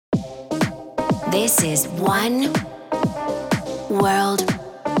This is One World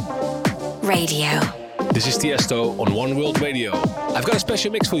Radio. This is Tiesto on One World Radio. I've got a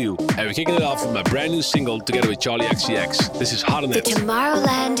special mix for you, and we're kicking it off with my brand new single together with Charlie XCX. This is Hot on It. The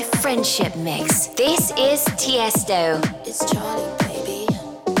Tomorrowland Friendship Mix. This is Tiesto. It's Charlie, baby.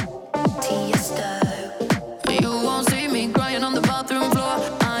 Tiesto. You won't see me crying on the bathroom floor.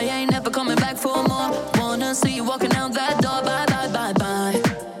 I ain't never coming back for more. Wanna see you walking out that door. Bye, bye, bye, bye.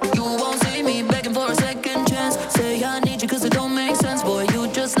 You won't see me begging for a second chance. Say I need you cause it don't make sense. Boy, you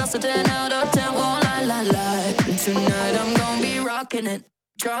just lost a 10 out of 10. Won't lie. Tonight I'm gonna be rocking it,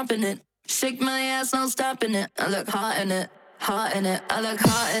 dropping it. Shake my ass, no stopping it. I look hot in it, hot in it. I look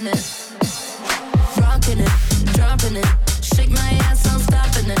hot in it. Rocking it, dropping it. Shake my ass, no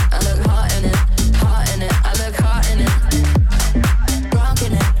stopping it. I look hot in it, hot in it. I look hot in it.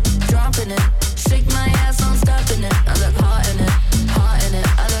 Rocking it, dropping it. Shake my ass, no stopping it. I look hot in it, hot in it.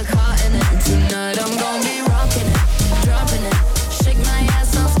 I look hot in it. Tonight I'm gonna be rocking it, dropping it. Shake my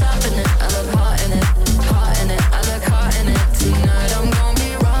ass, no stopping it. I look hot in it, hot in it. I look hot in it. Tonight I'm gonna be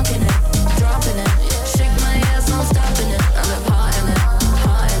rocking it, dropping it. Shake my ass, no stopping it. I look hot in it,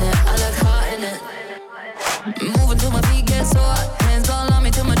 hot in it. I look hot in it. Moving till my feet get sore. Hands all on me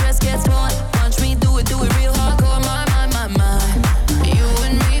till my dress gets torn. Watch me do it real hardcore. My. You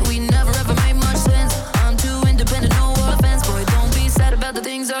and me, we never ever made much sense. I'm too independent, no offense. Boy, don't be sad about the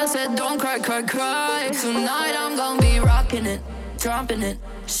things I said. Don't cry. Tonight I'm gonna be rocking it, dropping it.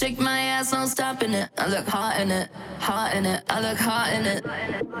 Shake my ass, no stopping it. I look hot in it, hot in it. I look hot in it.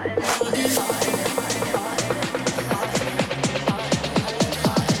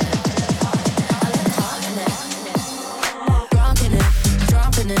 Rocking it,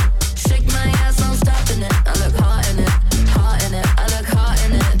 dropping it. Shake my ass, no stopping it. I look hot in it, hot in it. I look hot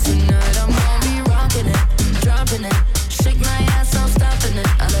in it. Tonight I'm gonna be rocking it, dropping it. Shake my ass, no stopping it.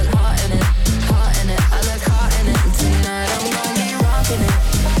 I look hot in it, hot in it. I look hot in it. Tonight I'm gonna be rocking it,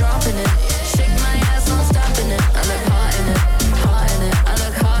 dropping it. Shake my ass, no stopping it. I look hot in it, hot in it. I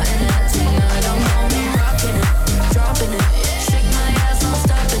look hot in it. Tonight I'm gonna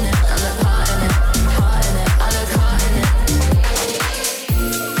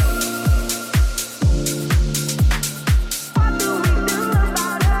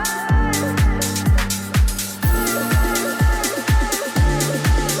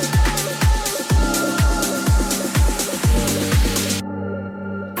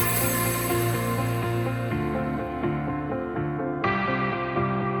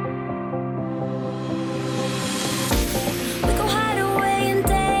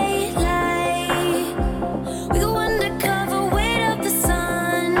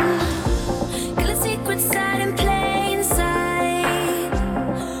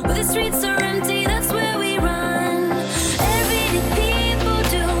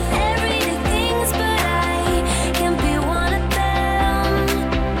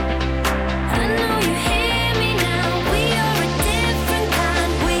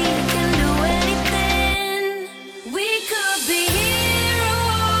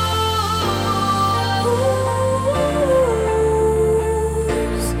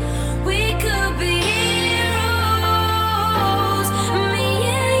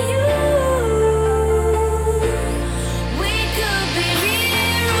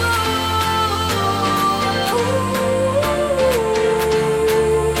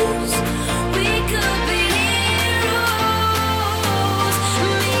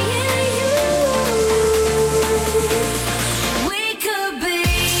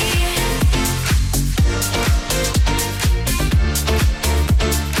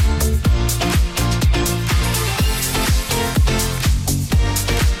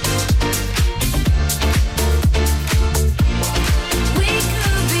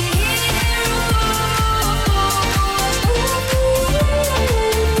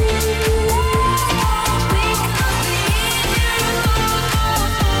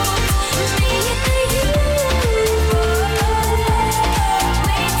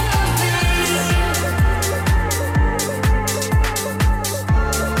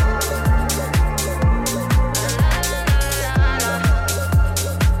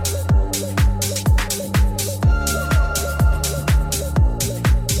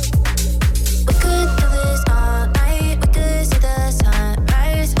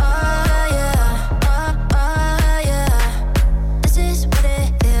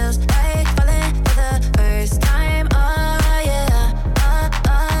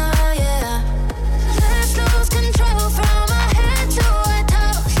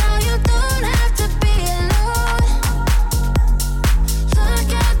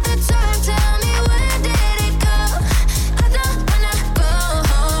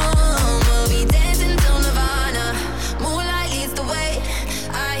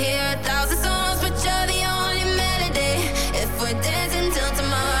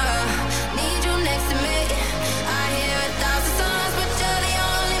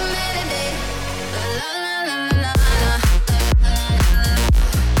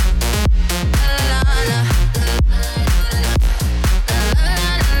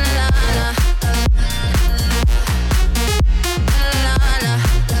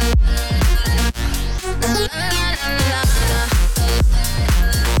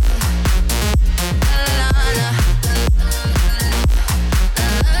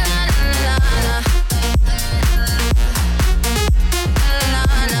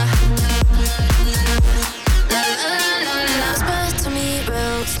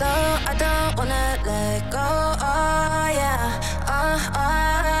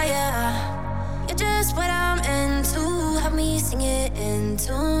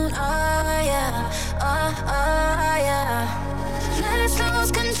moon. Oh yeah, oh yeah. Let's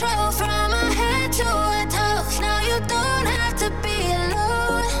lose control from our head to our toes. Now you don't have to be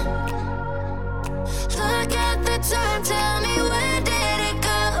alone. Look at the time, tell me where did it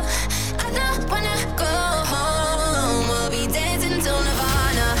go? I don't wanna go home. We'll be dancing till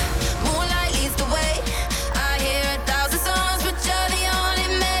Nirvana. Moonlight leads the way. I hear 1,000 songs, but you're the only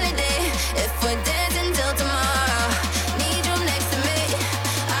melody. If we're dancing till tomorrow, need you next to me.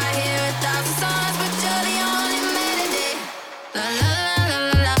 I hear 1,000 songs, but you're the only melody. La la la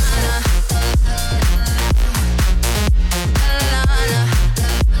la la la. La la la.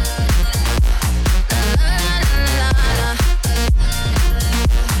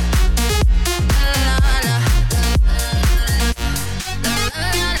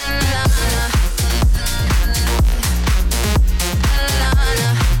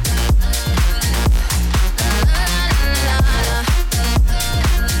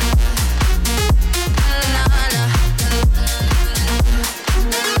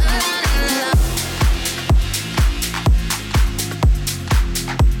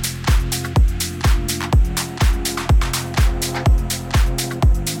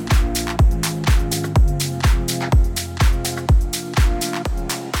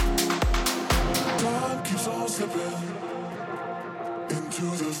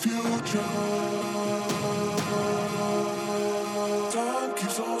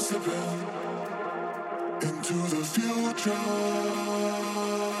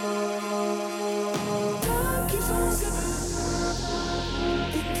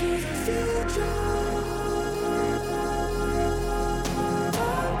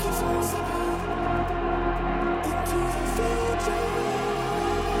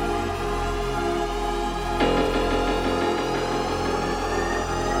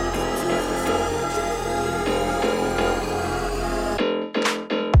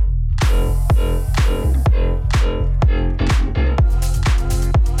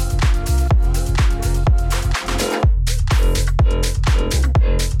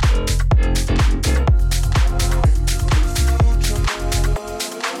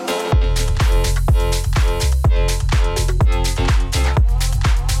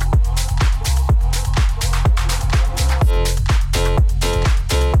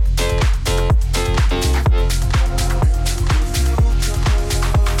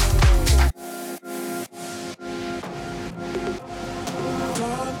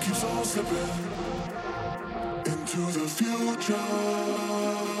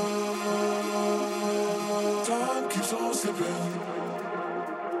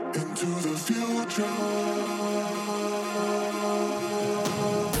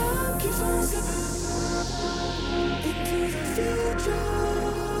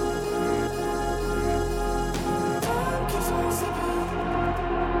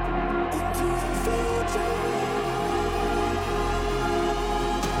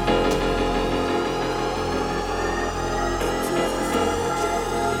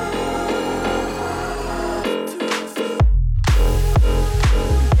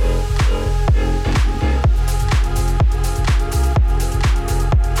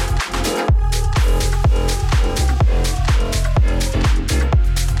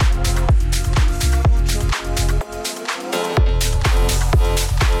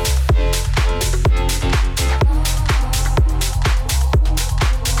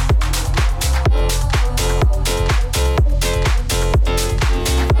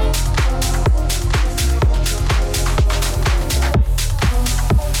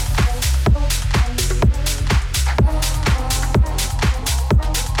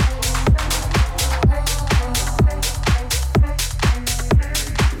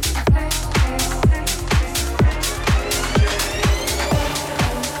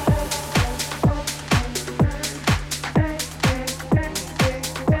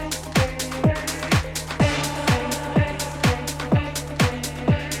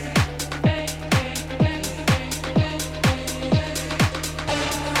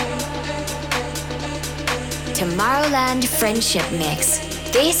 Tomorrowland Friendship Mix.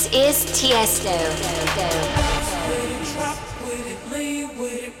 This is Tiesto.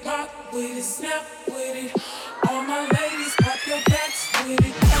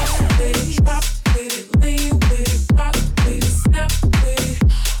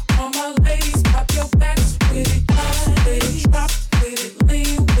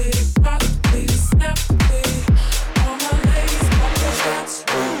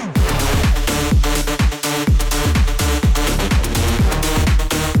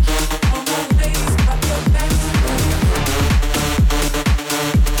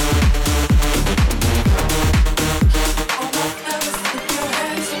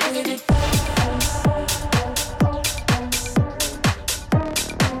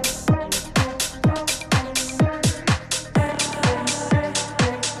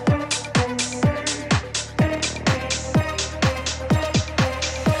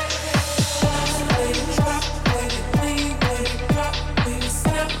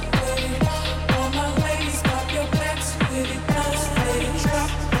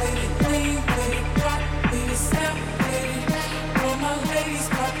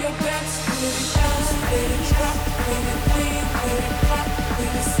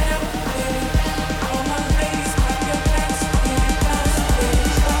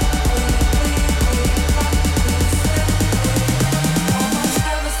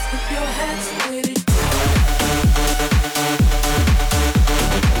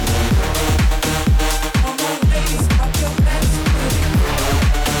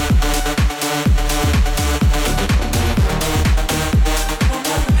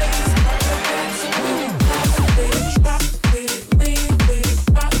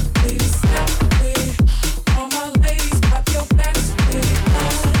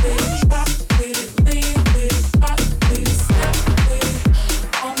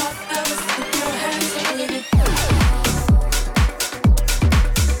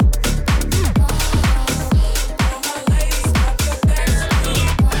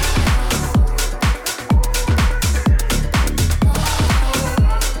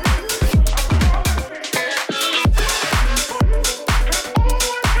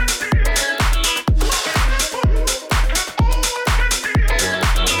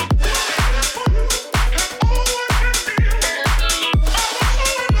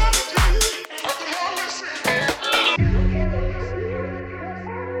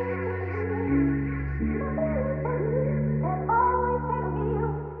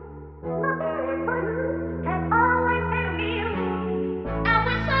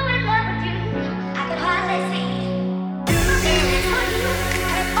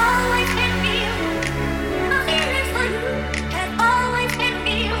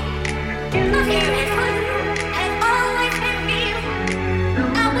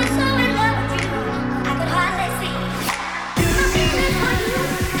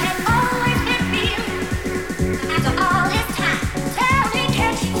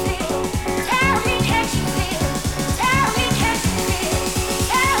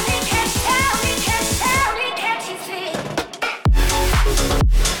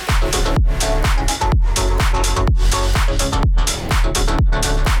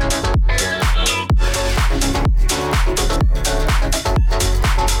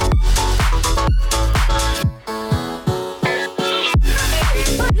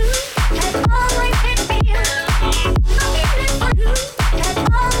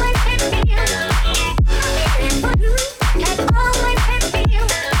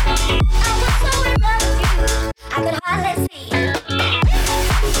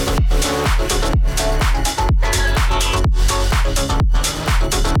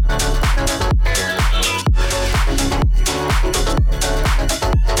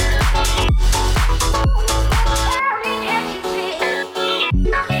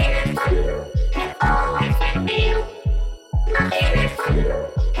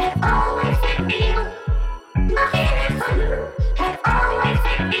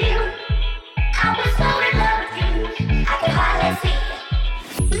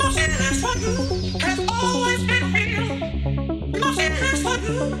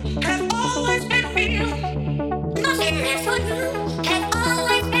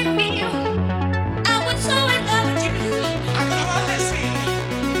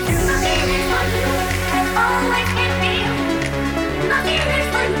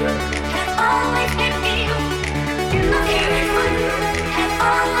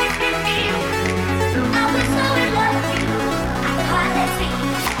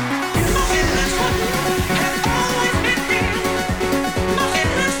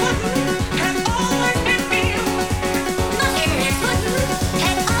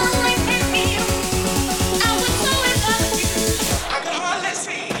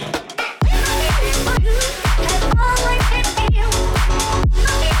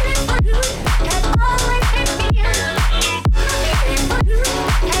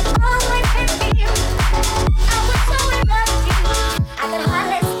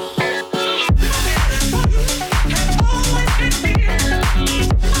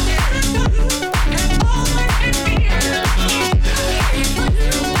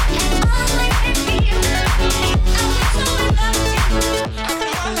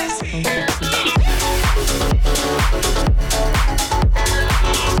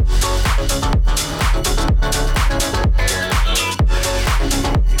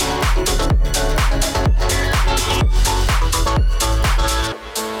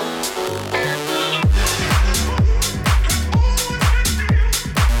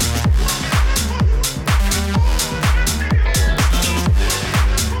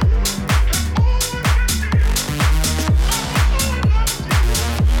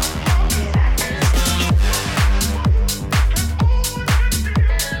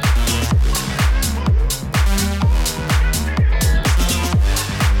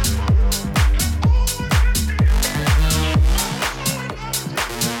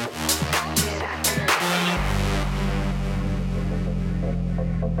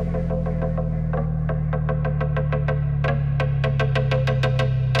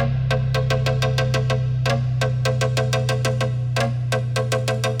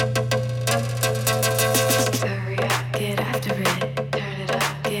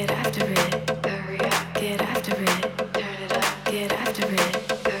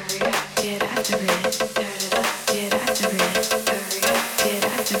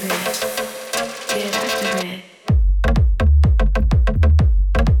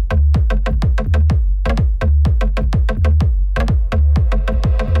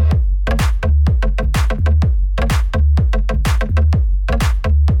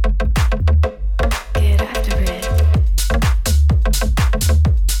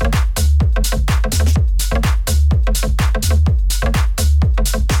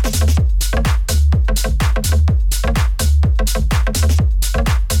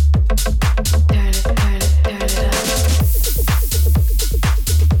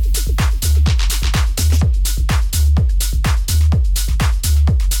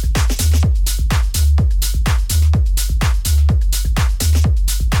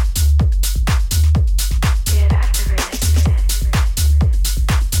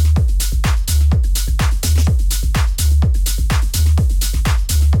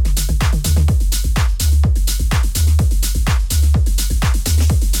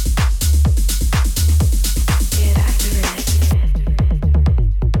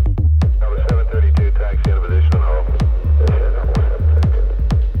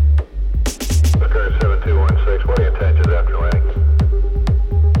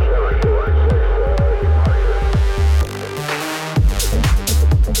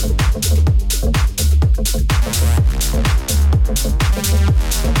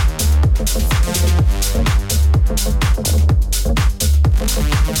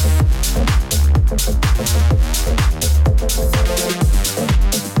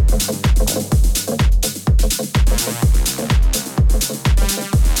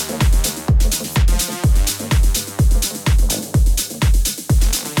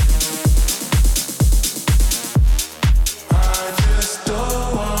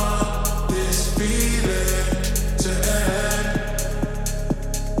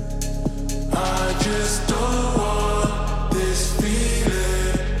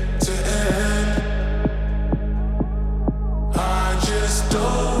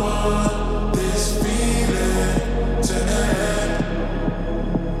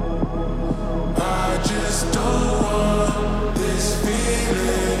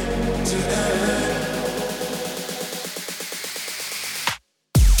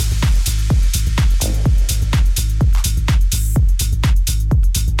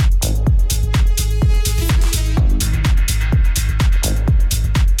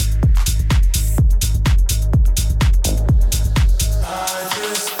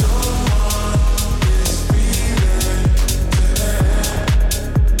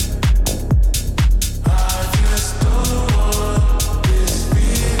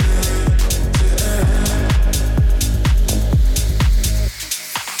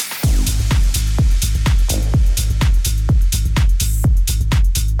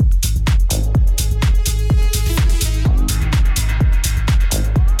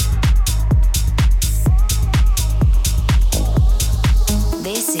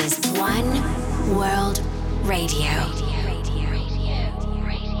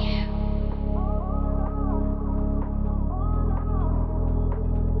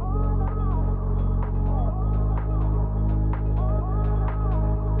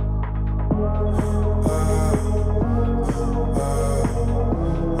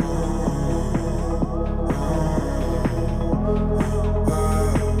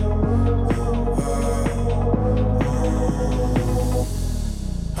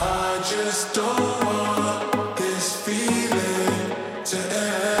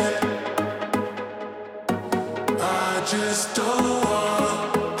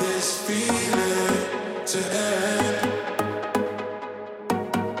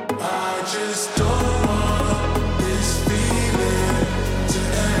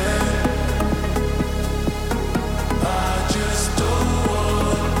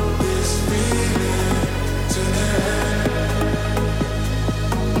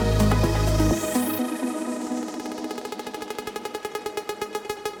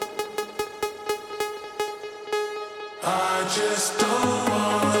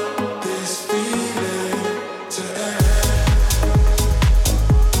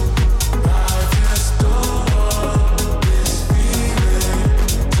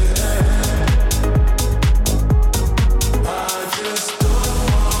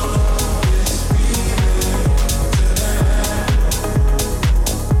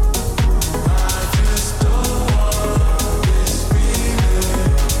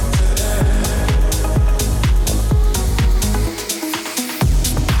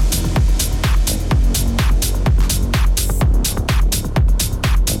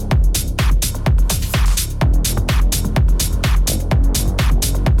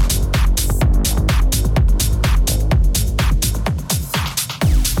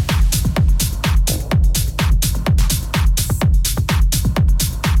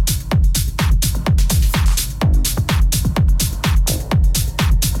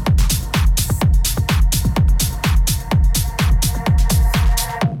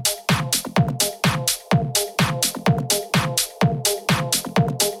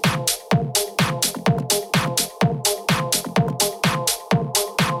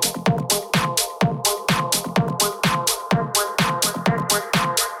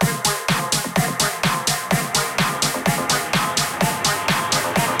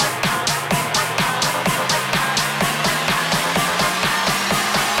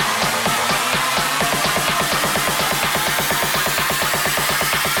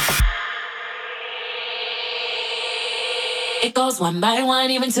 It goes one by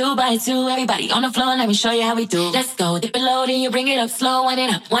one, even two by two. Everybody on the floor, let me show you how we do. Let's go, dip it low, then you bring it up slow. Wind it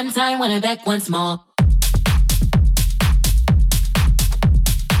up one time, wind it back once more.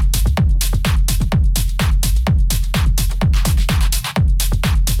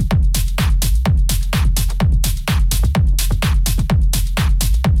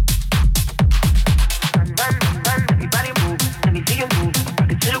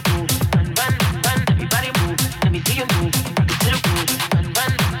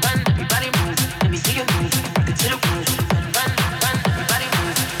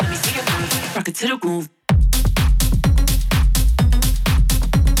 To the groove.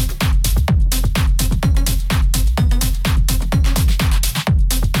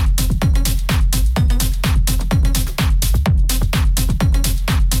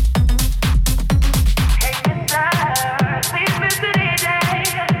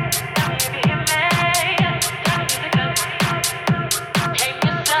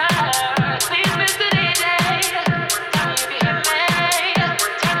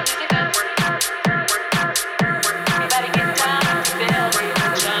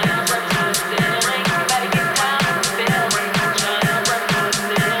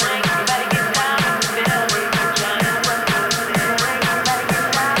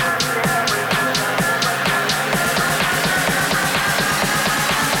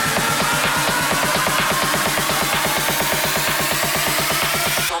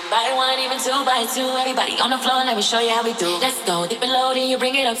 Everybody on the floor, let me show you how we do. Let's go, dip it low, then you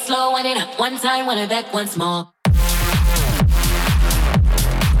bring it up slow. Wind it up one time, wind it back once more.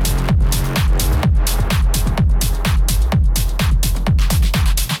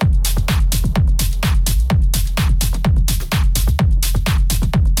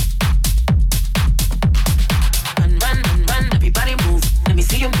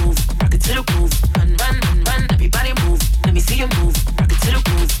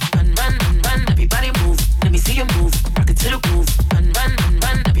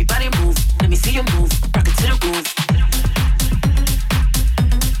 To the groove,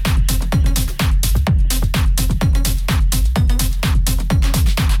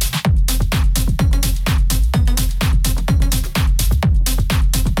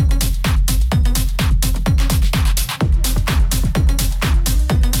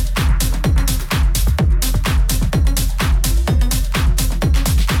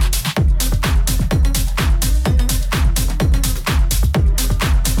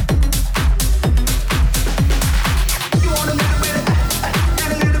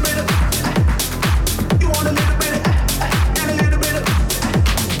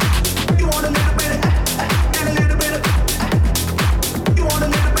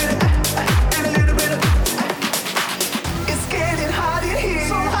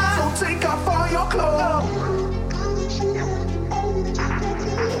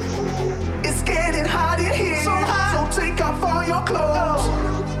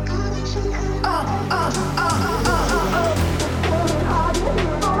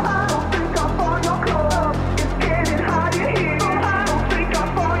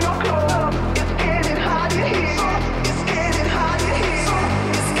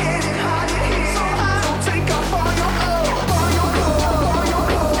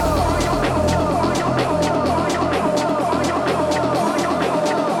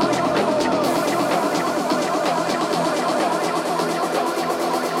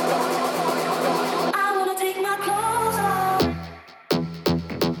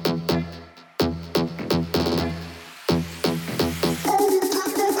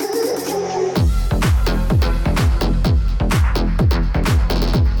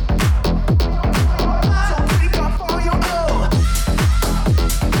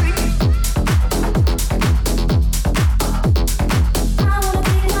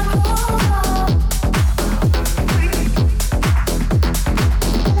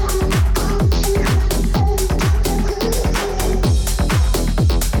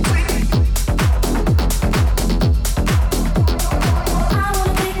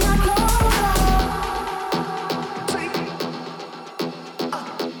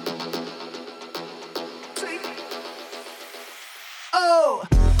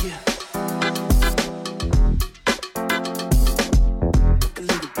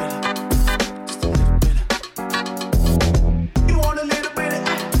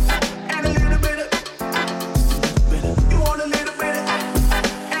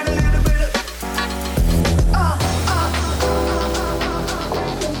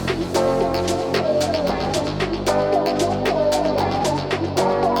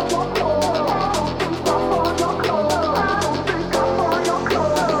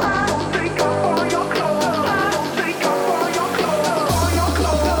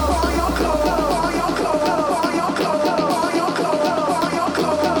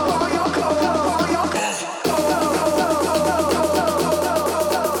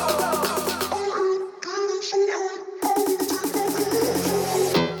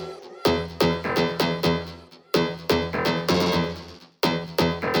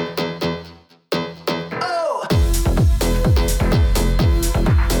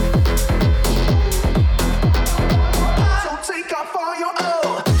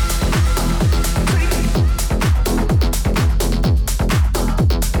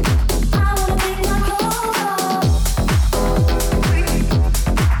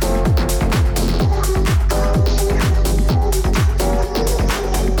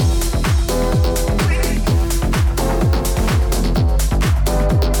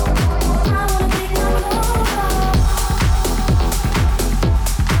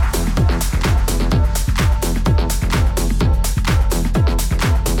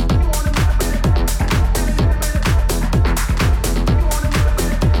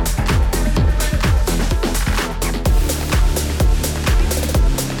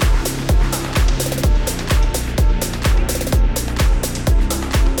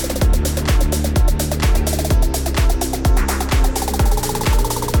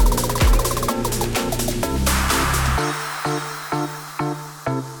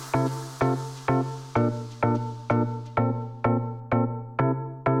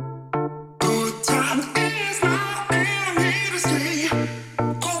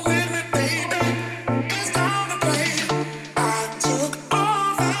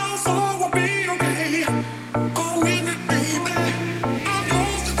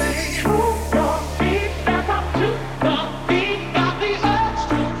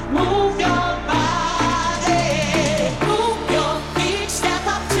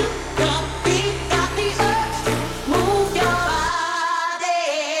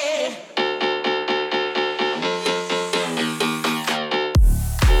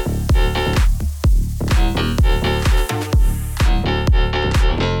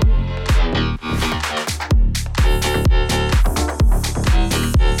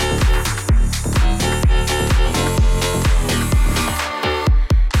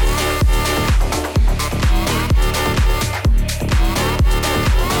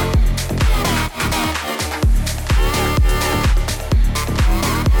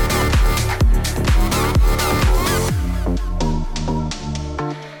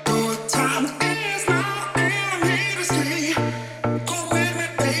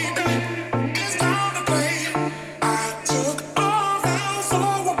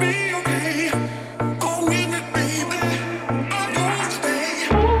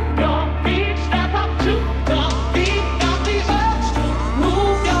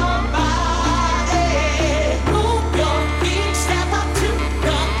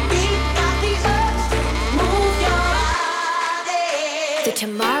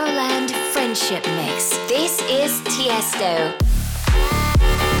 Tomorrowland Friendship Mix. This is Tiesto.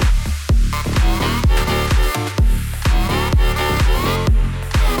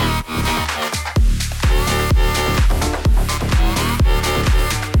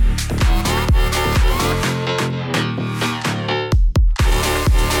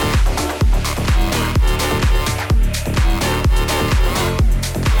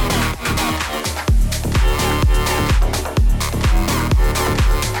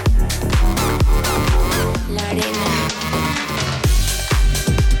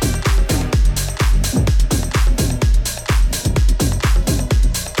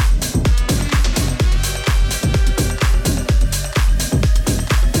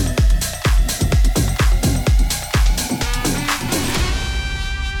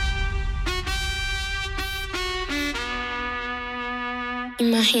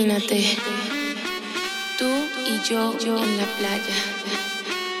 Imagínate, tú y yo en la playa,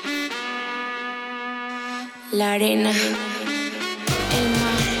 la arena, el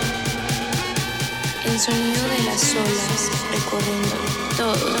mar, el sonido de las olas recorriendo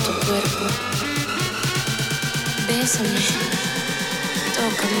todo tu cuerpo. Bésame,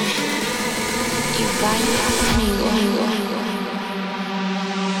 tócame y baila conmigo.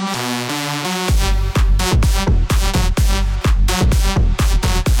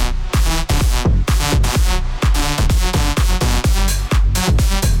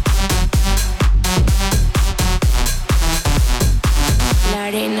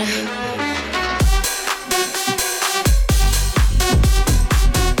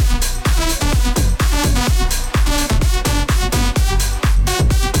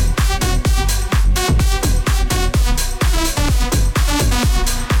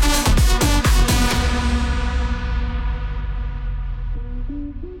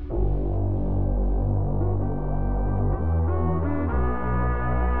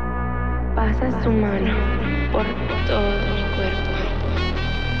 Pasa su mano por todo mi cuerpo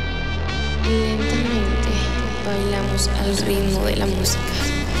y lentamente bailamos al ritmo de la música.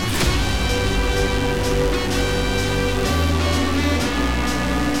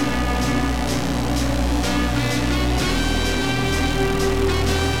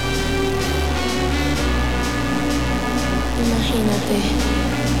 Imagínate,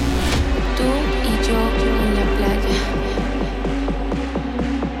 tú y yo en la playa,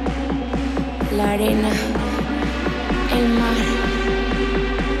 la arena, el mar,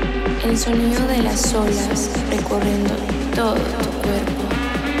 el sonido de las olas recorriendo todo tu cuerpo.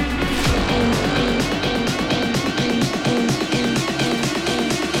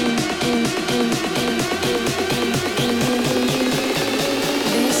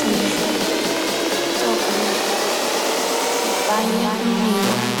 Bésame, tócame, baila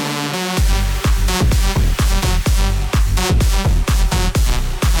conmigo.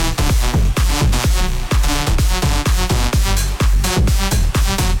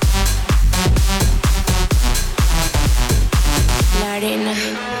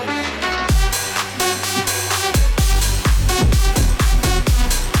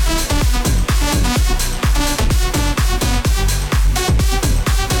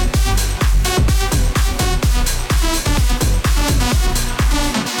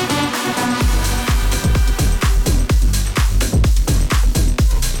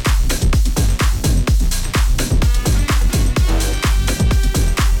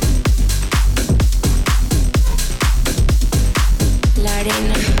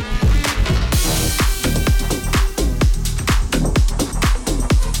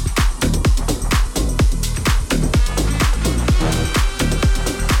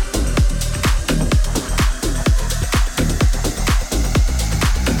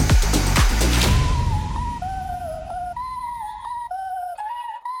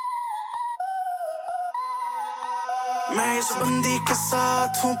 मैं इस बंदी के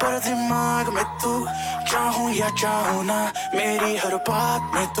साथ हूँ पर दिमाग में तू चाहूँ या चाहूँ ना मेरी हर बात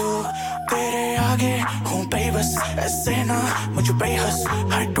में तू तेरे आगे हूँ बेबस ऐसे ना मुझे बेहस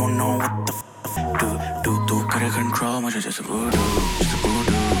I don't know what the f do तू करे control मुझे जैसे voodoo जैसे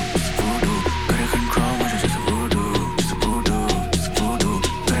voodoo जैसे voodoo करे control मुझे जैसे voodoo जैसे voodoo जैसे voodoo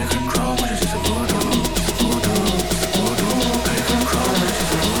करे control मुझे जैसे voodoo जैसे voodoo जैसे voodoo करे control मुझे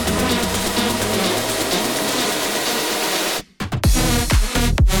जैसे voodoo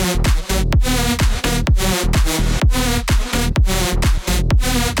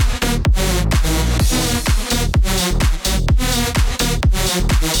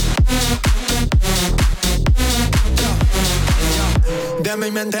De mi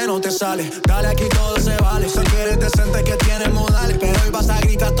mente no te sale, dale aquí todo se vale. Sé que eres decente, que tienes modales, pero hoy vas a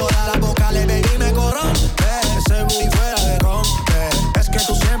gritar todas las vocales. Baby, me corrompe, ese booty fuera de rompe. Es que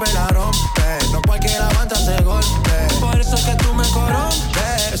tú siempre la rompes. No cualquiera aguanta ese golpe. Por eso es que tú me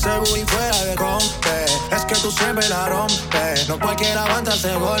corrompes. Ese booty fuera de rompe. Es que tú siempre la rompes. No cualquiera aguanta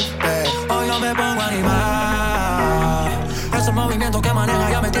ese golpe. Hoy yo me pongo a animar. Esos movimientos que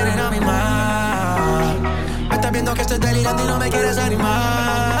maneja ya me tienen a mi mal. Me estás viendo que estoy delirando y no me quieres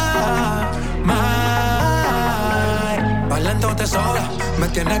animar. Bailando te sobra. Me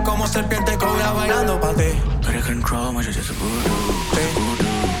tienes como serpiente cobra bailando pa' ti.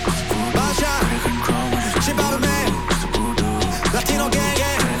 Vaya, she bought me. Latino gang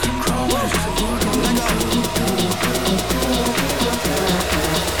gang.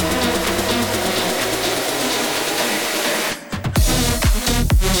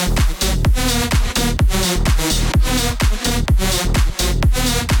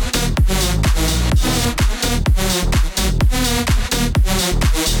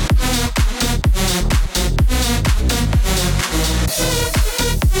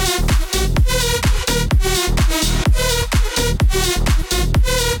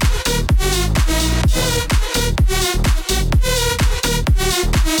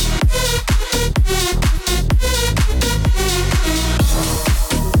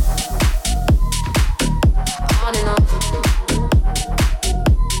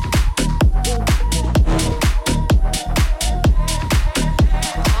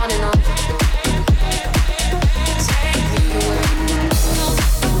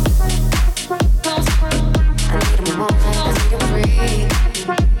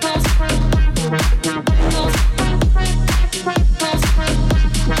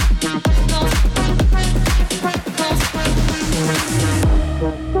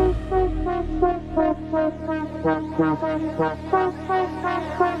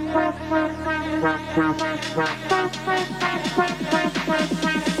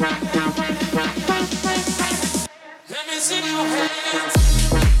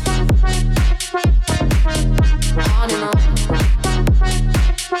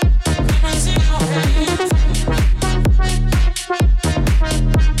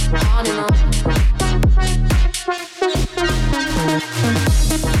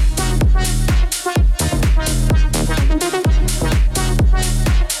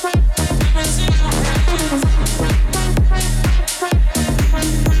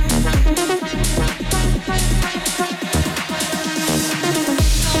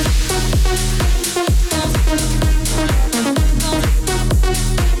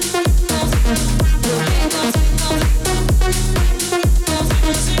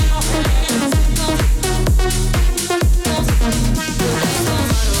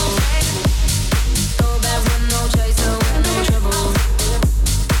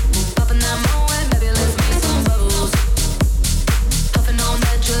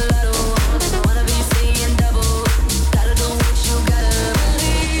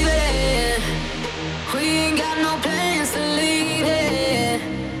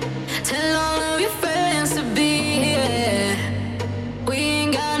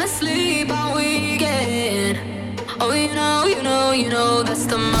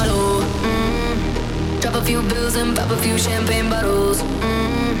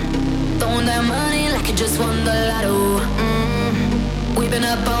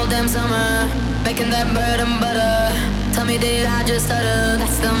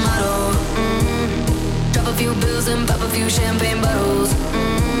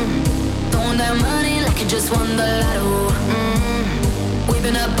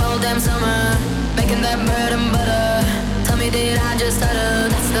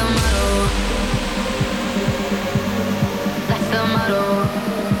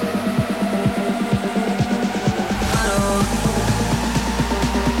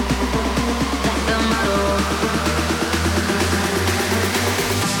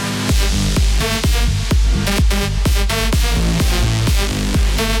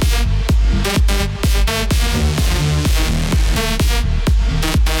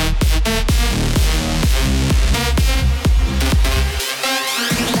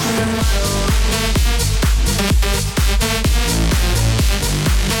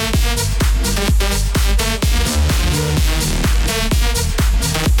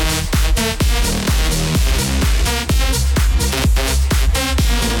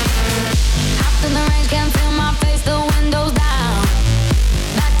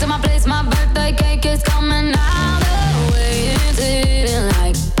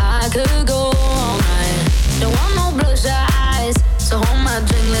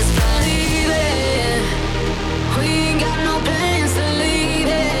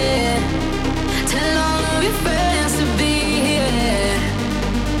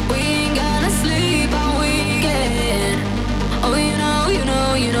 Oh, you know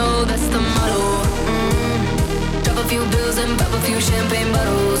few bills and pop a few champagne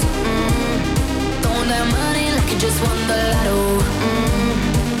bottles. Throwing that money like you just won the lotto.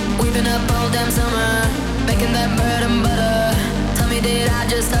 We've been up all damn summer, making that bread and butter. Tell me, did I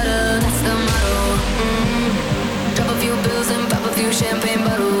just stutter? That's the motto. Drop a few bills and pop a few champagne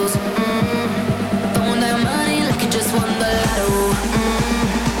bottles. Throwing that money like you just won the lotto.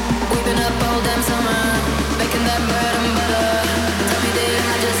 We've been up all damn summer, making that bread and butter. Tell me, did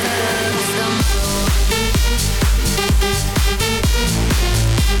I just stutter? That's the motto.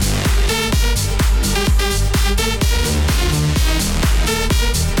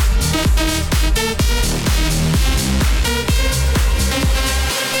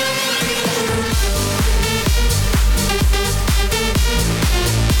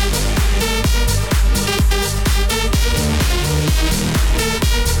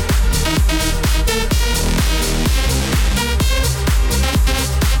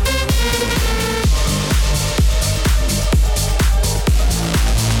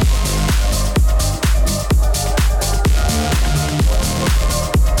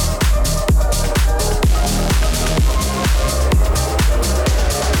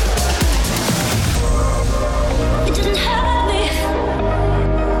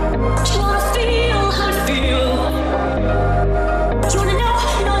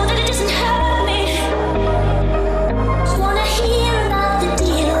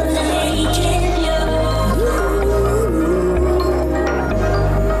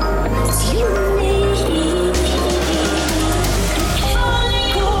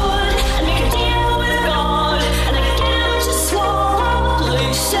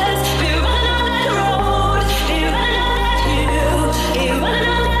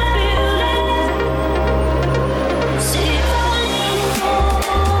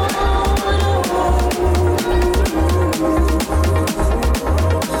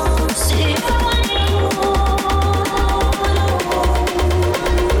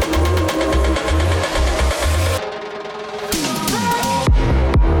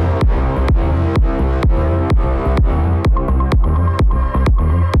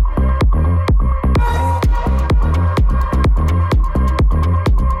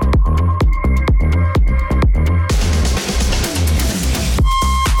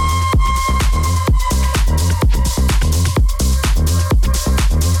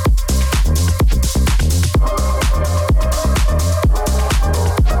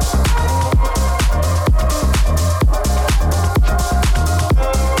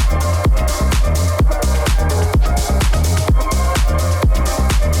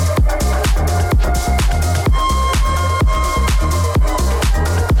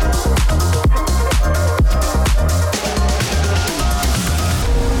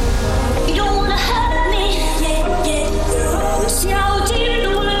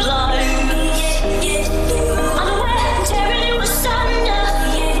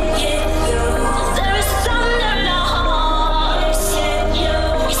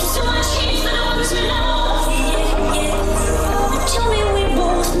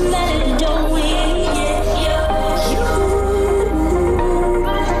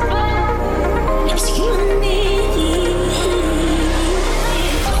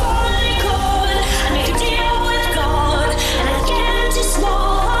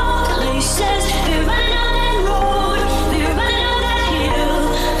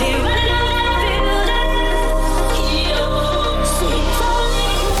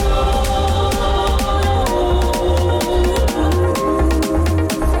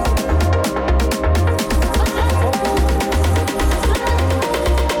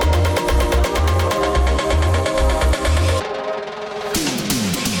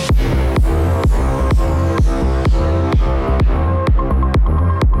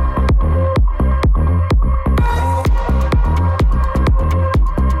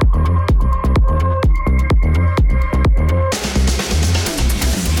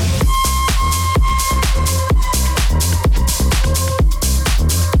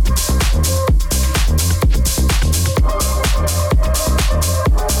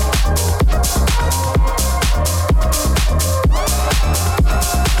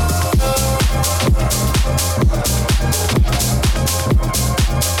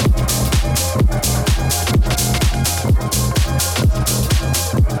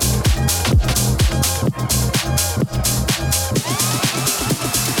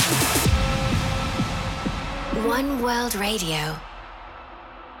 One World Radio.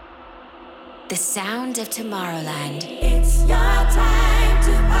 The sound of Tomorrowland. It's your time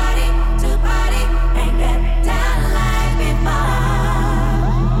to party and get down like before.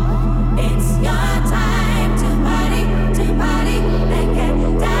 It's your time to party and get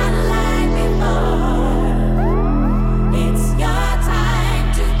down like before.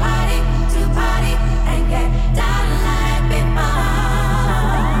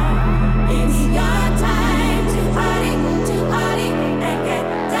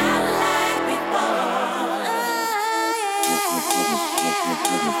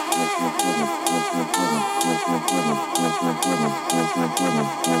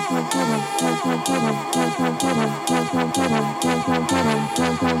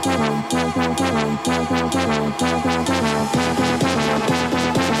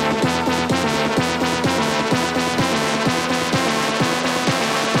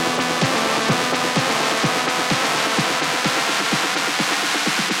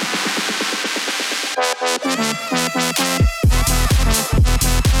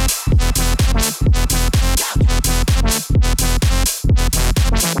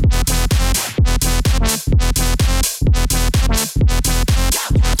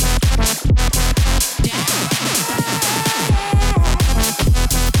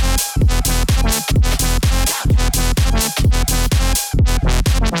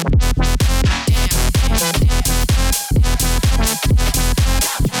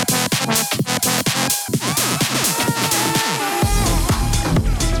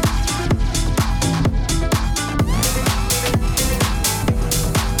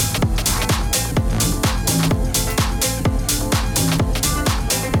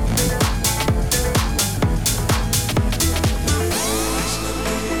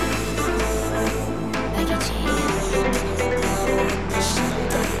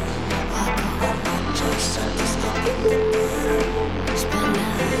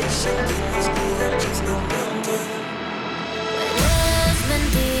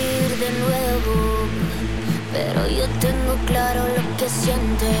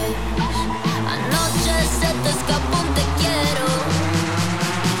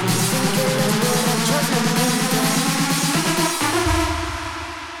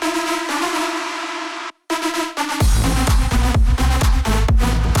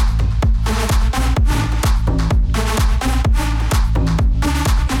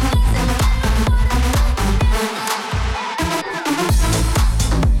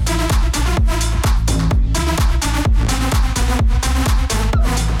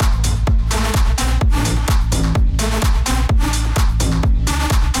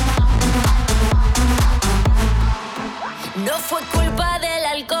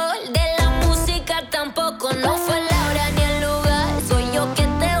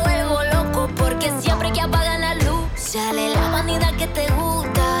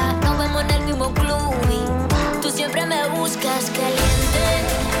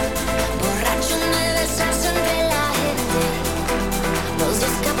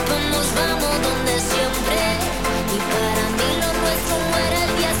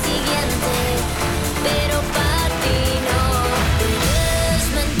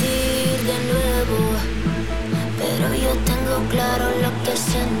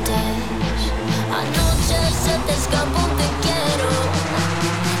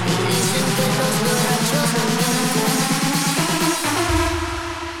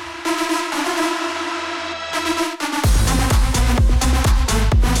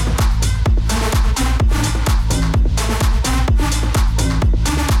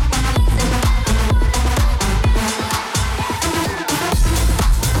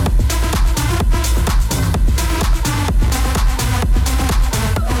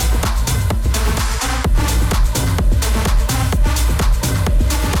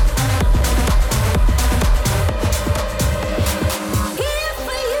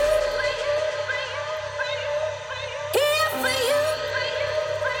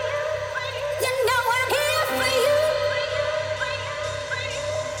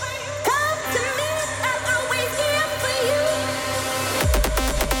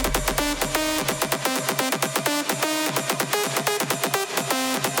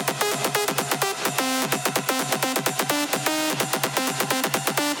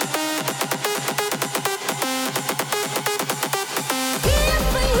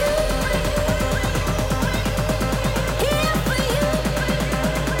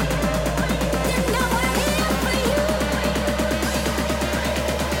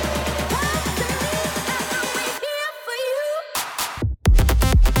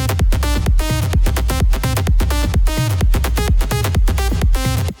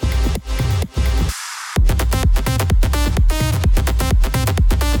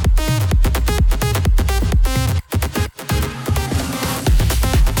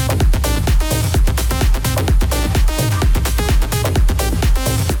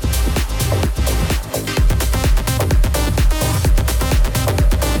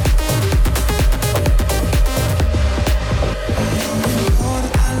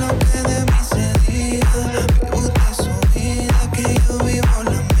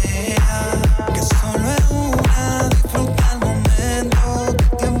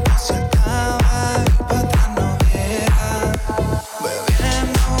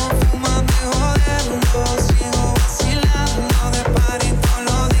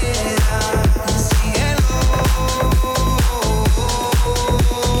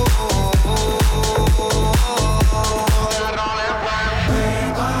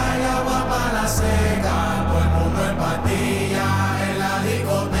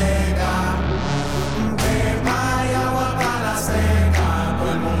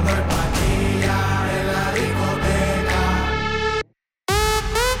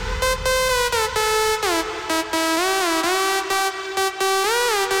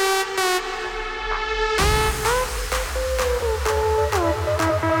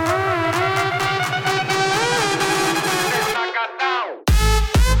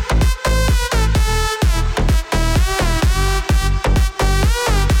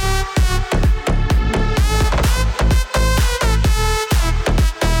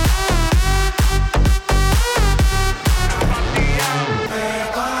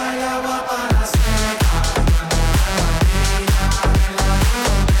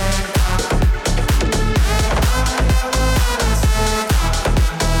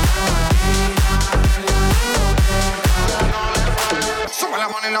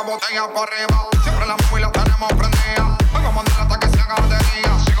 botella, botella para arriba. Siempre la movie la tenemos prendida. Hoy vamos a mandar hasta que se haga de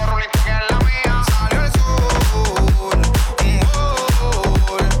día. Sigo rolling que es la mía. Salió el sol, un gol. Prime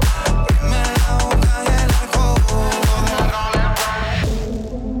la boca y el alcohol.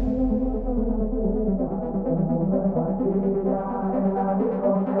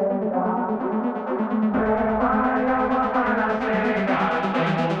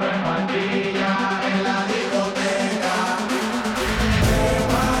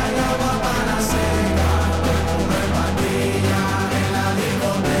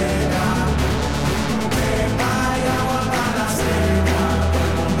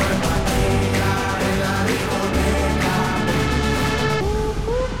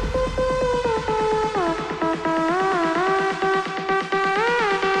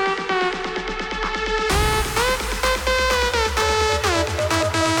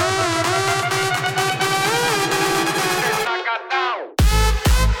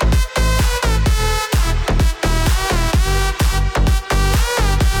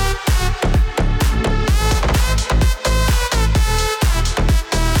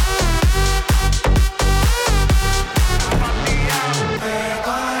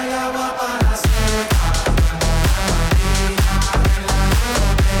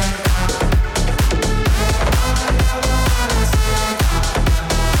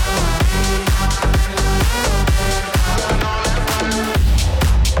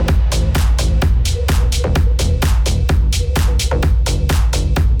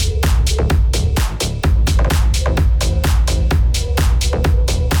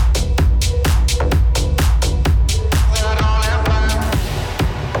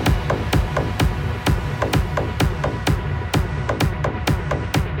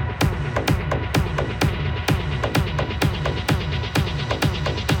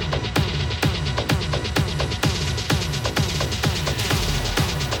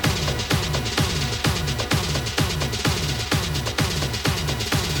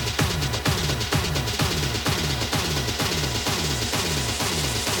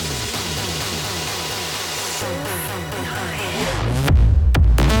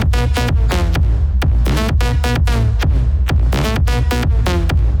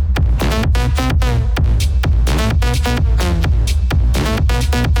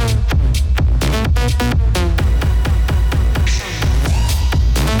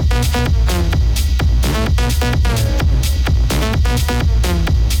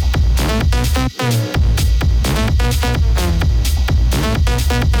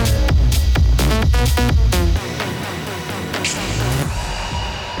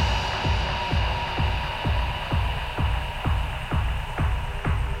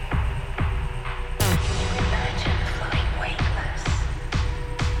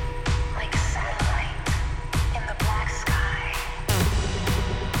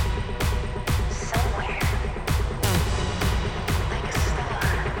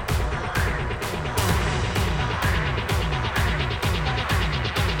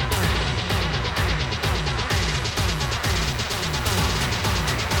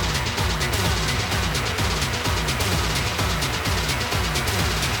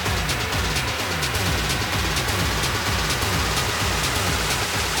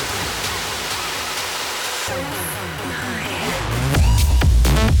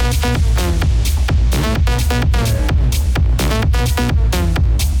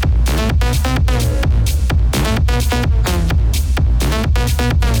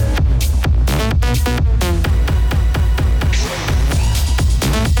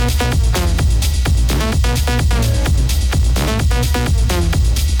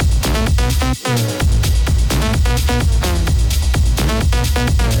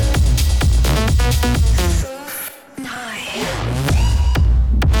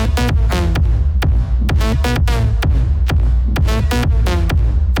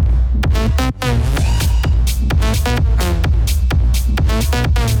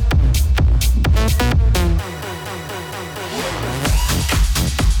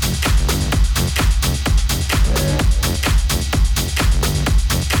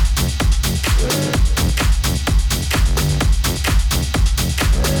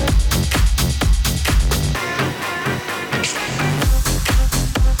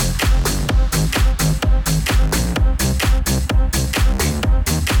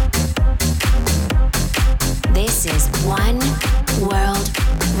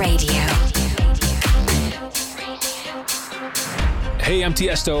 Hey, I'm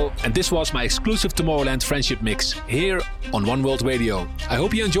Tiesto, and this was my exclusive Tomorrowland Friendship Mix here on One World Radio. I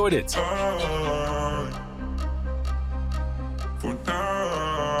hope you enjoyed it. For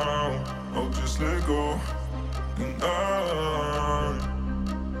now, I'll just let go. And